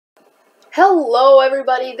Hello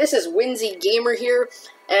everybody, this is Winsy Gamer here,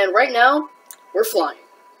 and right now, we're flying.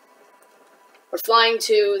 We're flying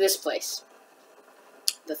to this place.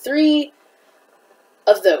 The three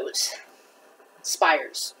of those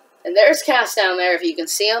spires. And there's Cass down there, if you can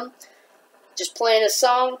see him, just playing his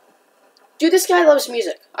song. Dude, this guy loves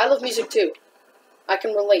music. I love music too. I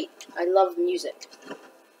can relate. I love music.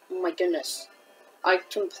 Oh my goodness. I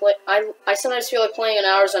can play, I sometimes feel like playing in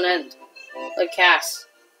hours on end. Like Cass.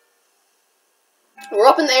 We're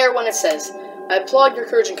up in the air when it says, I applaud your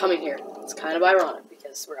courage in coming here. It's kind of ironic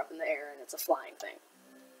because we're up in the air and it's a flying thing.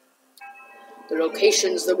 The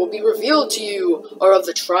locations that will be revealed to you are of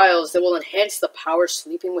the trials that will enhance the power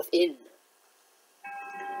sleeping within.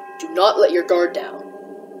 Do not let your guard down.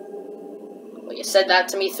 Well, you said that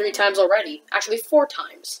to me 3 times already. Actually, 4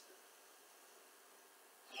 times.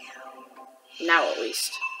 Now at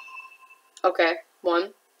least. Okay,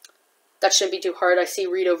 1. That shouldn't be too hard. I see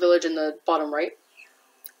Rito Village in the bottom right.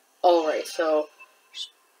 Alright, so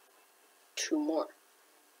 2 more.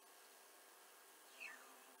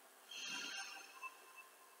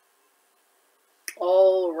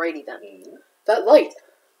 Alrighty then. That light.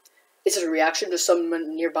 Is it a reaction to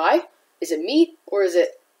someone nearby? Is it me? Or is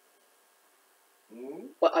it...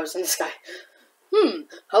 What? I was in the sky.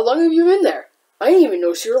 How long have you been there? I didn't even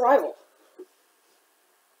notice your arrival.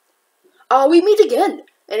 We meet again.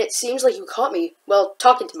 And it seems like you caught me, well,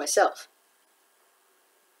 talking to myself.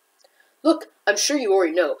 Look, I'm sure you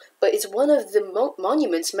already know, but it's one of the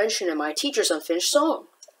monuments mentioned in my teacher's unfinished song.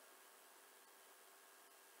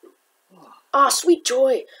 Ah, sweet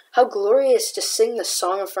joy! How glorious to sing the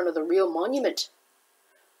song in front of the real monument.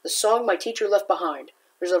 The song my teacher left behind.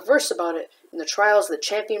 There's a verse about it in the trials that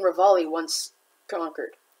champion Rivali once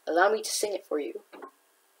conquered. Allow me to sing it for you.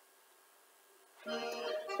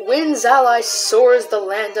 Wind's ally soars the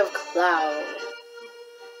land of cloud.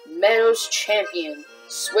 Meadow's champion,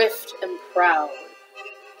 swift and proud.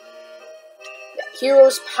 The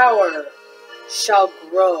hero's power shall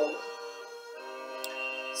grow.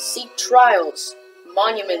 Seek trials,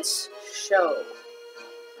 monuments show.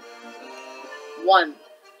 1.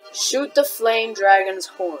 Shoot the flame dragon's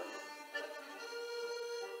horn.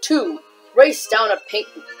 2. Race down a peak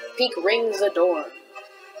rings adorn.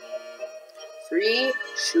 3.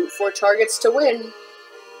 Shoot 4 targets to win.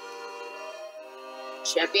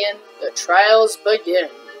 Champion, the trials begin.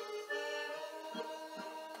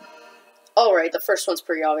 Alright, the first one's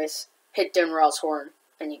pretty obvious. Hit Dinral's horn,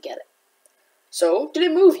 and you get it. So, did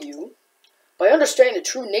it move you? By understanding the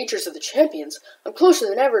true natures of the champions, I'm closer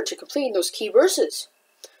than ever to completing those key verses.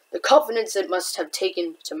 The confidence it must have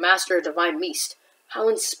taken to master a divine beast. How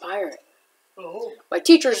inspiring. Oh. My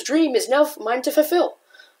teacher's dream is now mine to fulfill.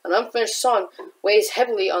 An unfinished song weighs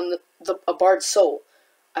heavily on a bard's soul.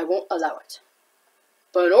 I won't allow it.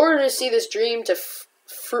 But in order to see this dream to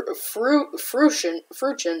fruition,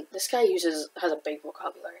 this guy has a big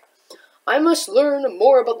vocabulary. I must learn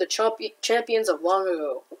more about the champions of long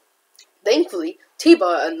ago. Thankfully,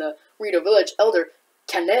 Tiba and the Rito Village elder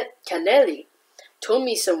Canelli told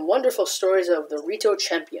me some wonderful stories of the Rito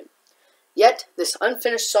champion. Yet, this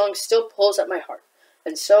unfinished song still pulls at my heart,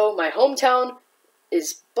 and so my hometown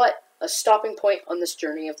is but a stopping point on this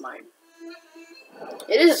journey of mine.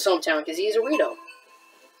 It is his hometown because he's a Rito.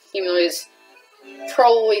 Even though he's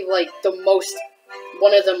probably like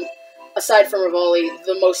one of them, aside from Rivali,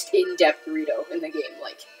 the most in-depth Rito in the game,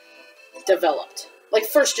 like, developed. Like,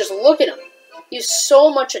 first, just look at him. He has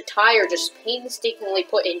so much attire just painstakingly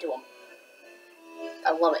put into him.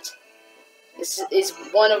 I love it. This is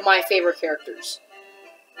one of my favorite characters.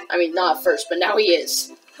 I mean, not at first, but now he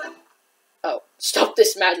is. Oh, stop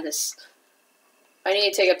this madness. I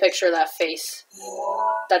need to take a picture of that face.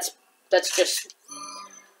 That's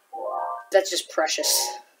just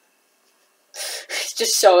precious. He's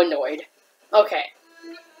just so annoyed. Okay.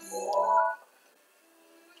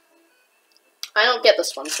 I don't get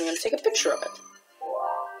this one, so I'm going to take a picture of it.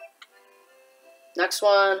 Next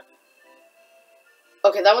one.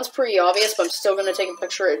 Okay, that one's pretty obvious, but I'm still going to take a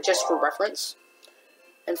picture of it just for reference.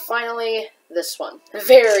 And finally, this one.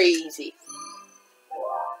 Very easy.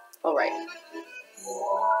 Alright.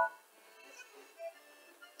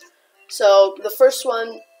 So, the first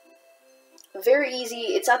one, very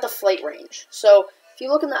easy. It's at the flight range. So, if you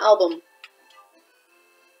look in the album...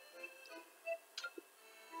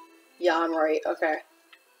 Yeah, I'm right. Okay.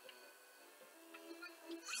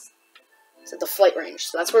 It's at the flight range.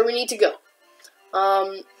 So that's where we need to go.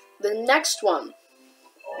 The next one.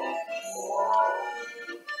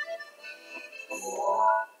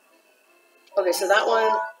 Okay, so that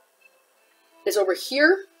one is over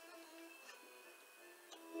here.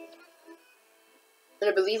 And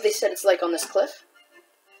I believe they said it's like on this cliff.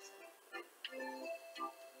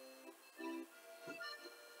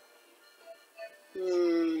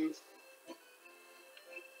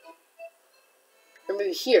 Or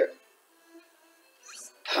maybe here.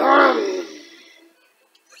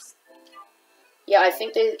 Yeah, I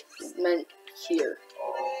think they meant here.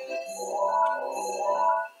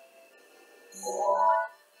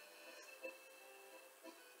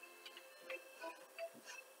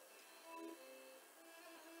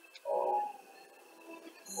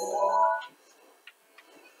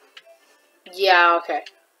 Yeah, okay.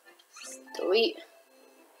 Delete.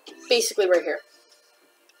 Basically right here.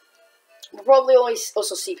 We'll probably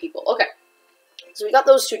also see people. Okay. So we got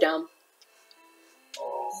those two down.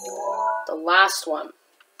 The last one.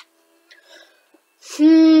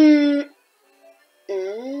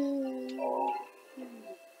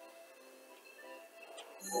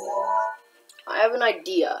 I have an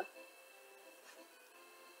idea.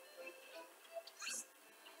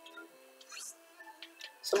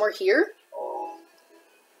 Somewhere here?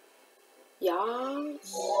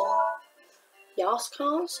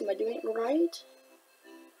 Yaskos? Am I doing it right?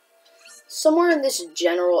 Somewhere in this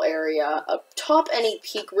general area. Up top any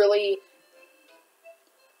peak, really.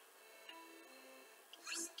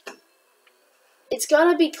 It's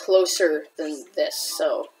gotta be closer than this,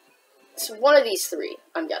 so. It's one of these three,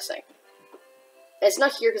 I'm guessing. And it's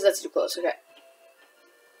not here because that's too close, okay.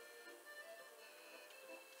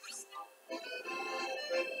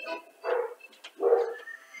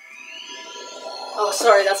 Oh,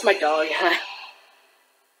 sorry, that's my dog.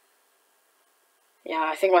 Yeah,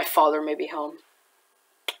 I think my father may be home.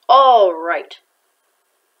 Alright.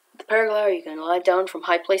 With the paraglider, you can glide down from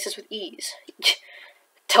high places with ease.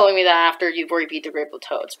 Telling me that after you've already beat the Great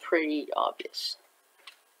Botw, it's pretty obvious.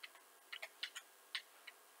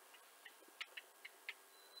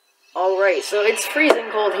 Alright, so it's freezing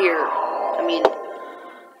cold here. I mean,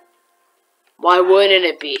 why wouldn't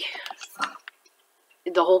it be?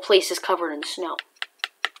 The whole place is covered in snow.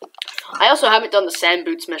 I also haven't done the sand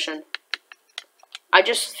boots mission. I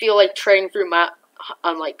just feel like treading through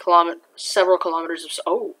like several kilometers of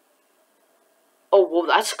oh, whoa,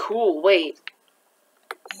 that's cool. Wait,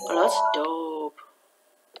 oh, that's dope.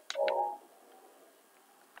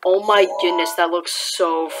 Oh my goodness, that looks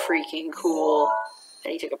so freaking cool. I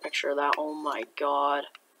need to take a picture of that. Oh my god.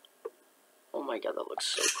 Oh my god, that looks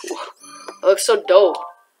so cool. That looks so dope.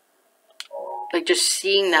 Like, just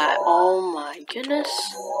seeing that. Oh my goodness.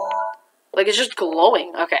 Like, it's just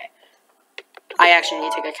glowing. Okay. I actually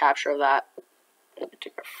need to take a capture of that.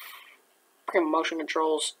 Take a motion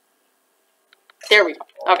controls. There we go.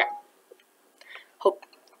 Okay. Hope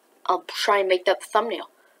I'll try and make that the thumbnail.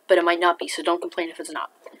 But it might not be, so don't complain if it's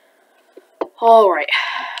not. Alright.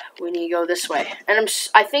 We need to go this way. And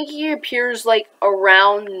I think he appears, like,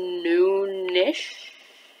 around noonish?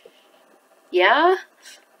 Yeah?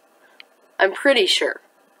 I'm pretty sure.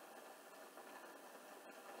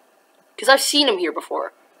 Because I've seen him here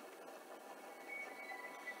before.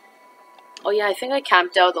 Oh yeah, I think I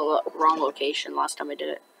camped out the wrong location last time I did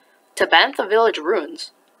it. Tabantha Village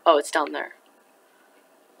Ruins. Oh, it's down there.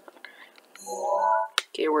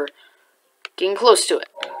 Okay, we're getting close to it.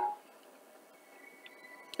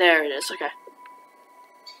 There it is, okay.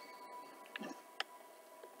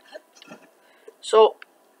 So,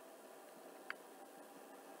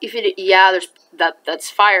 if it, yeah, that's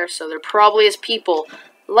fire, so there probably is people,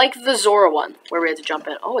 like the Zora one, where we had to jump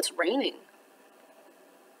in. Oh, it's raining.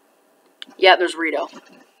 Yeah, there's Rito.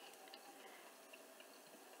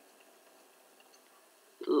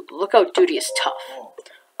 Look how duty is tough.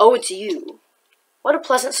 Oh, it's you. What a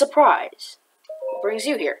pleasant surprise. What brings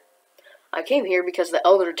you here? I came here because the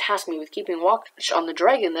Elder tasked me with keeping watch on the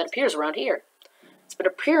dragon that appears around here. It's been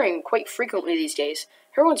appearing quite frequently these days.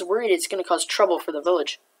 Everyone's worried it's going to cause trouble for the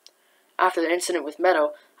village. After the incident with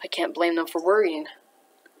Meadow, I can't blame them for worrying.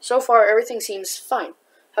 So far, everything seems fine.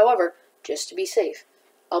 However, just to be safe,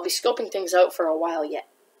 I'll be scoping things out for a while yet.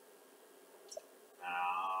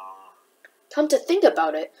 Come to think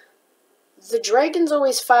about it, the dragon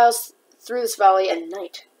always files through this valley at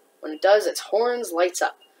night. When it does, its horns lights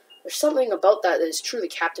up. There's something about that is truly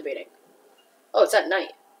captivating. Oh, it's at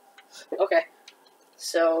night. Okay.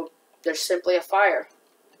 So, there's simply a fire.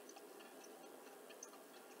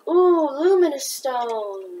 Ooh, luminous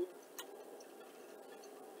stone.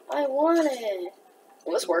 I want it.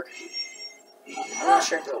 Will this work? I'm not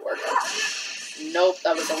sure if it'll work. Nope,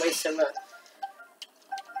 that was a waste of a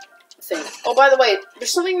thing. Oh, by the way,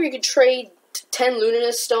 there's something where you could trade 10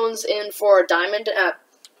 luminous stones in for a diamond at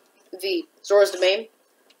the Zora's Domain.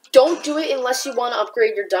 Don't do it unless you want to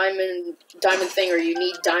upgrade your diamond thing or you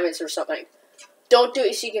need diamonds or something. don't do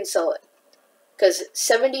it so you can sell it. Because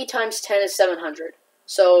 70 times 10 is 700.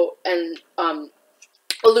 So, and,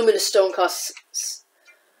 aluminum stone costs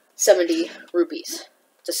 70 rupees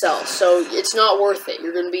to sell. So, it's not worth it.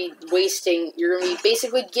 You're going to be wasting, you're going to be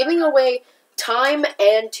basically giving away time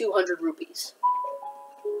and 200 rupees.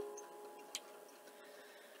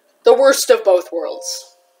 The worst of both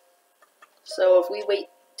worlds. So, if we wait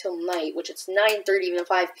till night, which it's 9:30, even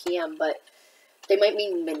 5 p.m., but they might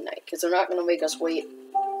mean midnight, because they're not going to make us wait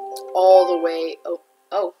all the way.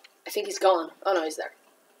 Oh, I think he's gone. Oh, no, he's there.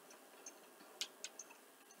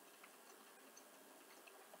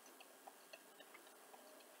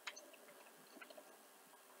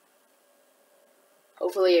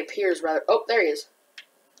 Hopefully he appears rather... Oh, there he is.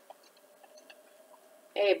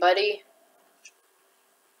 Hey, buddy.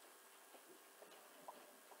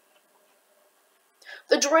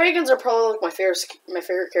 The dragons are probably like my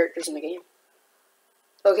favorite characters in the game.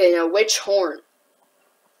 Okay, now which horn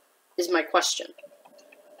is my question.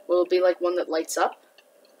 Will it be like one that lights up?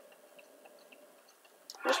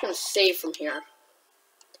 I'm just gonna save from here.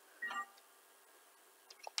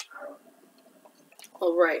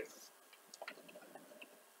 Alright.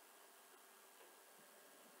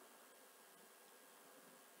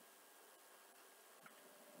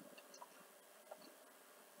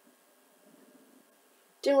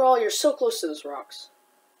 Dinral, you're so close to those rocks.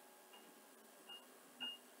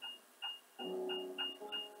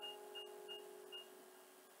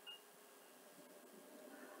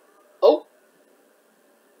 Oh!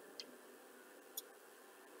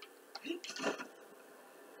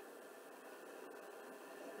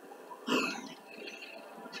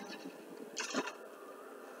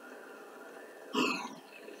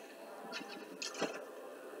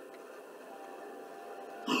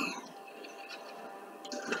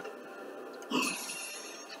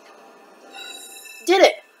 Did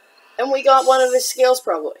it! And we got one of his scales,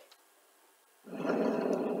 probably.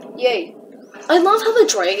 Yay. I love how the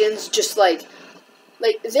dragons just, like,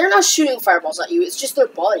 they're not shooting fireballs at you, it's just their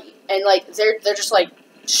body. And, like, they're just like,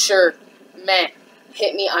 sure, meh,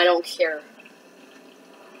 hit me, I don't care.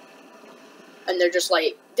 And they're just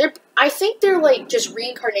like, I think they're, like, just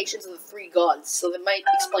reincarnations of the 3 gods, so that might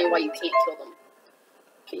explain why you can't kill them.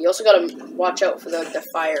 Okay, you also gotta watch out for the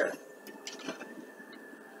fire.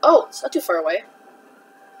 Oh, it's not too far away.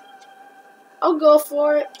 I'll go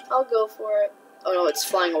for it. I'll go for it. Oh no, it's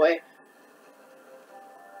flying away.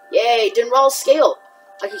 Yay, Dinral's scale.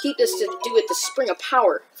 I can keep this to do with the spring of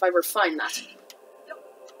power, if I ever find that.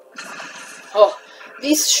 Oh,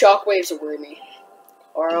 these shockwaves worry me.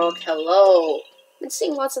 Orok, hello. I've been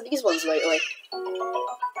seeing lots of these ones lately.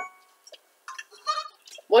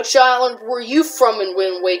 Which island were you from in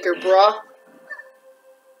Wind Waker, bruh?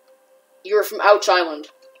 You were from Ouch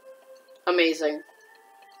Island. Amazing.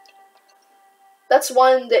 That's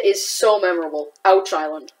one that is so memorable. Ouch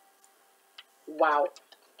Island. Wow.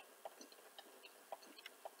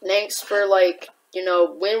 Thanks for, like, you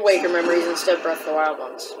know, Wind Waker memories instead of Breath of the Wild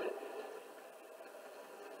ones.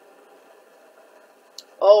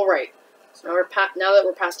 Alright. So now that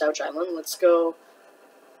we're past Ouch Island, let's go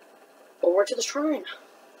over to the shrine.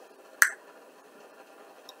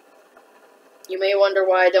 You may wonder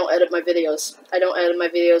why I don't edit my videos. I don't edit my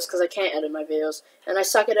videos because I can't edit my videos. And I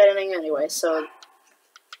suck at editing anyway, so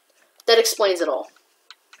that explains it all.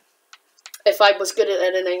 If I was good at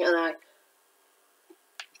editing and I,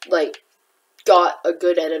 like, got a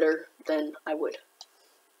good editor, then I would.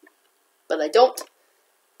 But I don't,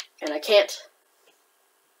 and I can't,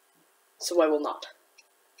 so I will not.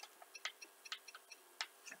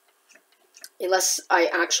 Unless I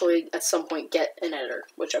actually, at some point, get an editor,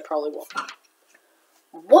 which I probably won't.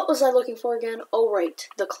 What was I looking for again? Oh, right,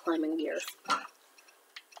 the climbing gear.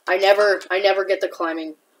 I never get the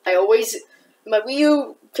climbing. I always, my Wii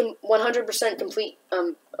U can 100% complete,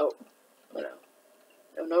 oh,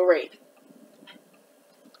 no raid.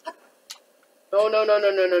 No.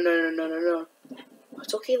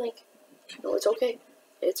 It's okay, Link. No, it's okay.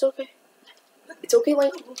 It's okay. It's okay,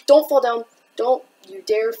 Link. Don't fall down. Don't you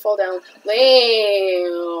dare fall down. Link.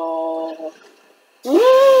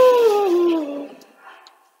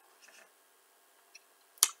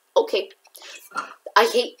 Okay. I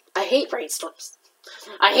hate rainstorms.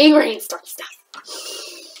 I hate rainstorms now.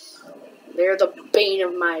 They're the bane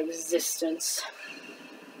of my existence.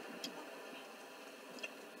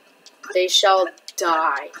 They shall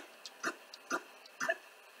die.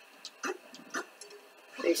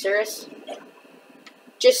 Are you serious?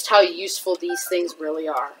 Just how useful these things really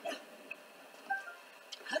are.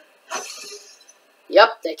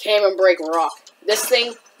 Yep, they can't even break rock. This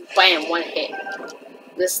thing, bam, one hit.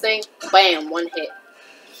 This thing, bam, one hit.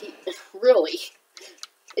 Really?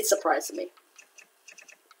 It surprised me.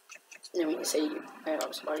 And when you say I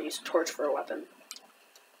was about to use a torch for a weapon.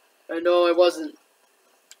 I know I wasn't.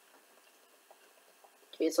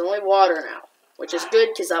 Okay, it's only water now. Which is good,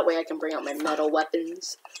 because that way I can bring out my metal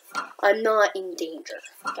weapons. I'm not in danger,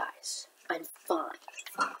 guys. I'm fine.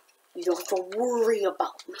 You don't have to worry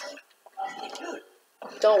about me.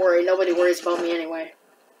 Don't worry, nobody worries about me anyway.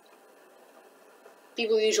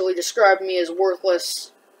 People usually describe me as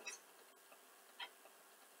worthless.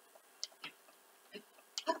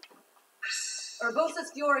 Urbosa's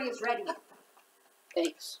fury is ready.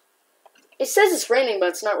 Thanks. It says it's raining, but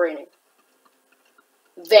it's not raining.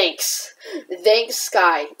 Thanks. Thanks,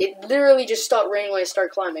 Sky. It literally just stopped raining when I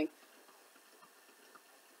started climbing.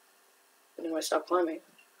 And then when I stopped climbing,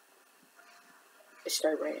 it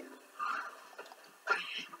started raining.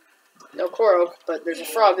 No Korok, but there's a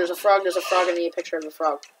frog, there's a frog, there's a frog. I need a picture of the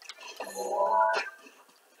frog.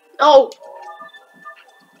 Oh!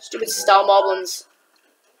 Stupid style moblins.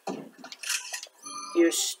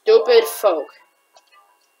 You stupid folk.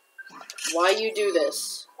 Why you do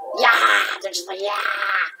this? Yeah! They're just like, yeah!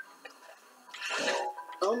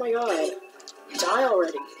 Oh my god. Die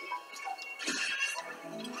already.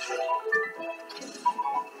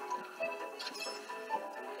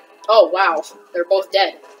 Oh wow. They're both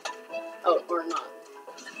dead. Oh, or not.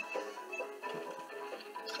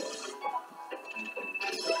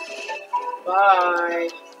 Bye.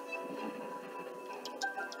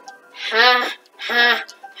 Ha, ha,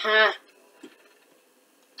 ha.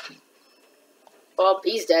 Well,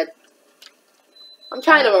 he's dead. I'm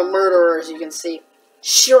kind of a murderer, as you can see.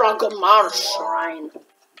 Shiragamar Shrine.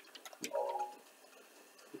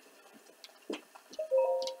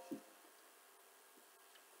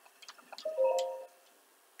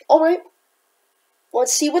 Alright.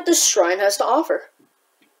 Let's see what this shrine has to offer.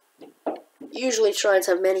 Usually shrines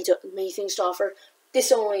have many things to offer.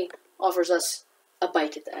 This only offers us a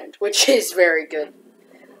bike at the end, which is very good.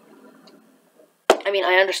 I mean,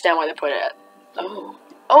 I understand why they put it at. Oh,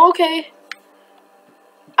 okay.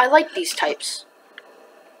 I like these types.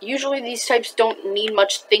 Usually these types don't need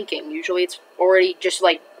much thinking. Usually it's already just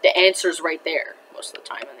like the answer's right there most of the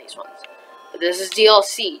time in these ones. But this is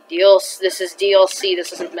DLC. This is DLC.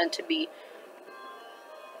 This isn't meant to be.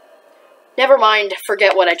 Never mind.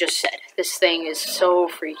 Forget what I just said. This thing is so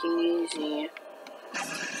freaking easy.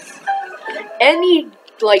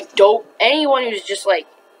 Anyone who's just like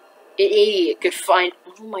an idiot could find.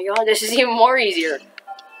 Oh my god, this is even more easier.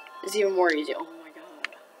 This is even more easy. Oh my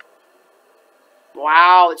god.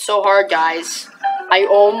 Wow, it's so hard, guys. I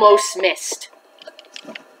almost missed.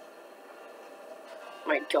 Oh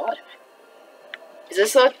my god. Is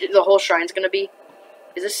this what the whole shrine's gonna be?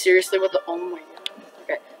 Is this seriously what the... Oh my god.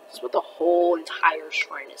 Okay, this is what the whole entire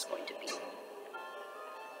shrine is going to be.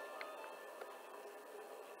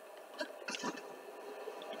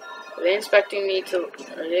 Are they expecting me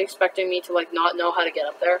to, like, not know how to get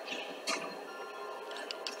up there?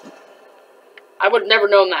 I would have never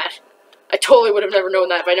known that. I totally would have never known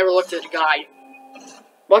that if I never looked at the guide.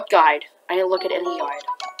 What guide? I didn't look at any guide.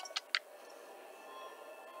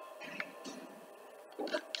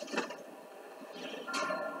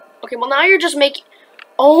 Okay, well now you're just making...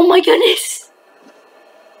 Oh my goodness!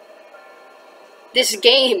 This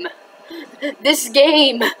game,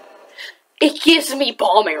 it gives me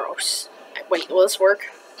bomb arrows. Wait, will this work?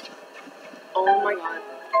 Oh my god.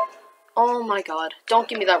 Oh my god. Don't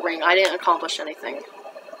give me that ring. I didn't accomplish anything.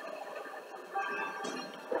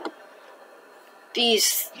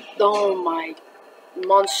 Oh my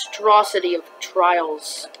monstrosity of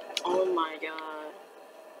trials. Oh my god.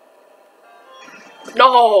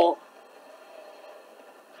 No!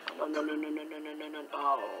 No.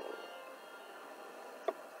 Oh.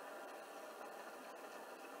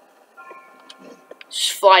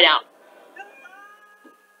 Just fly down.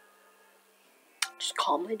 Just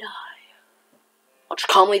calmly die. I'll just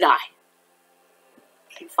calmly die.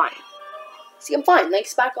 I'm fine. See, I'm fine.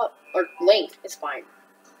 Link's back up. Or Link is fine.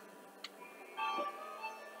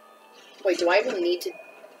 Wait, do I even need to...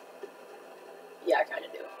 Yeah, I kind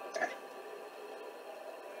of do. Okay.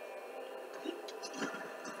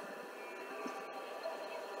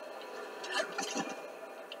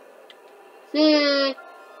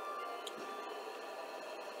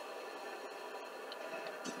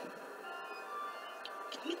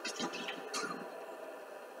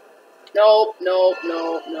 Nope.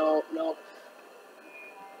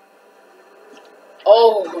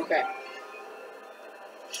 Oh, okay.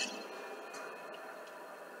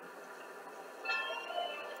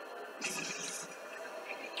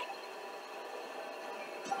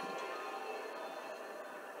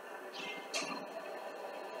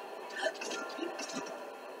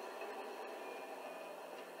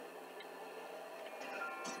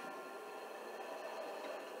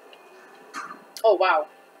 Oh, wow.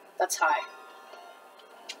 That's high.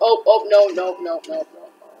 Oh, no.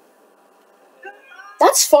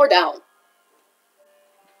 That's far down.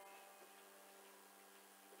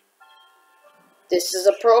 This is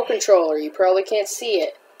a Pro controller. You probably can't see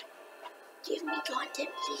it. Give me content,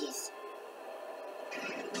 please.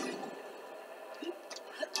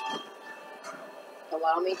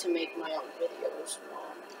 Allow me to make my own videos,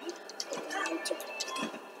 Mom. Allow me to...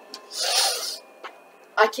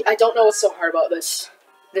 I don't know what's so hard about this.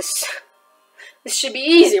 This should be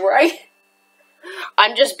easy, right?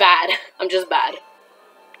 I'm just bad.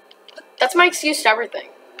 That's my excuse to everything.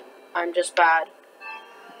 I'm just bad.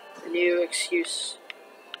 A new excuse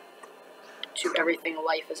to everything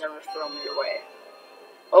life has ever thrown your way.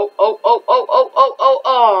 Oh.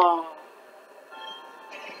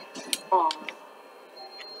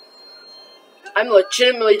 I'm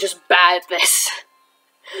legitimately just bad at this.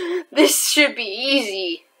 This should be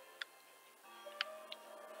easy.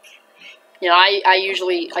 You know, I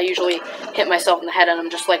usually hit myself in the head and I'm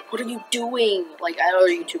just like, what are you doing? Like other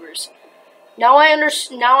YouTubers. Now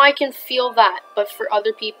I can feel that, but for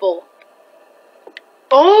other people.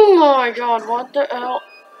 Oh my god, what the hell?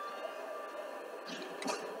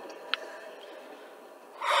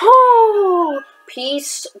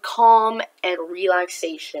 Peace, calm, and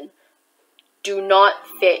relaxation do not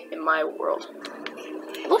fit in my world.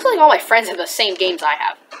 It looks like all my friends have the same games I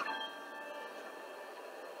have.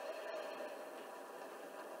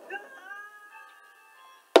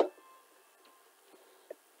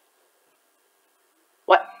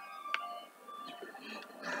 What?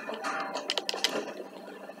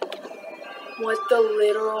 What the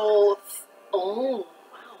literal... Oh,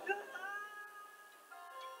 wow.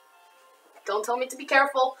 Don't tell me to be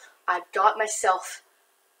careful. I've got myself.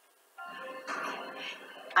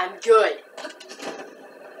 I'm good.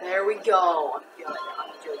 There we go.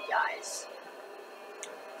 I'm good, guys.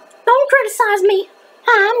 Don't criticize me.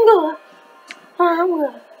 I'm good.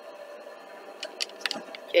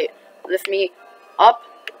 Okay, lift me up.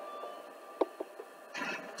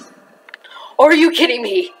 Are you kidding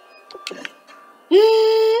me?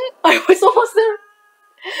 I was almost there.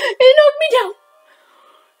 It knocked me down.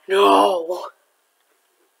 No.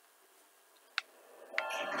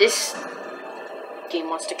 This game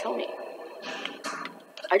wants to kill me.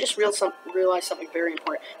 I just realized something very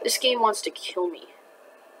important. This game wants to kill me.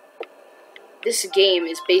 This game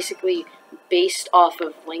is basically based off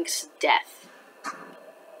of Link's death.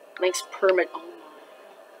 Link's permit. Oh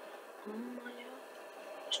my.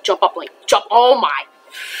 Just jump up, Link. Jump. Oh my.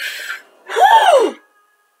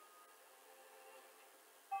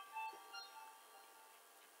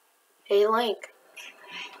 Hey, Link.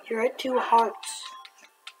 You're at 2 hearts.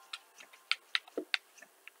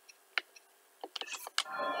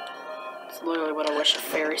 It's literally what I wish a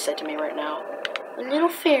fairy said to me right now. A little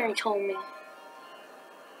fairy told me.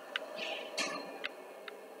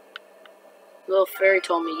 Little fairy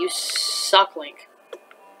told me, you suck, Link.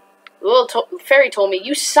 Little fairy told me,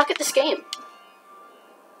 you suck at this game.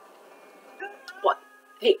 What?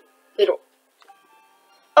 Hey, little.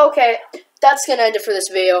 Okay, that's gonna end it for this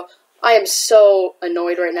video. I am so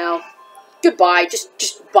annoyed right now. Goodbye.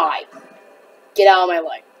 Just bye. Get out of my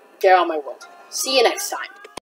life. Get out of my world. See you next time.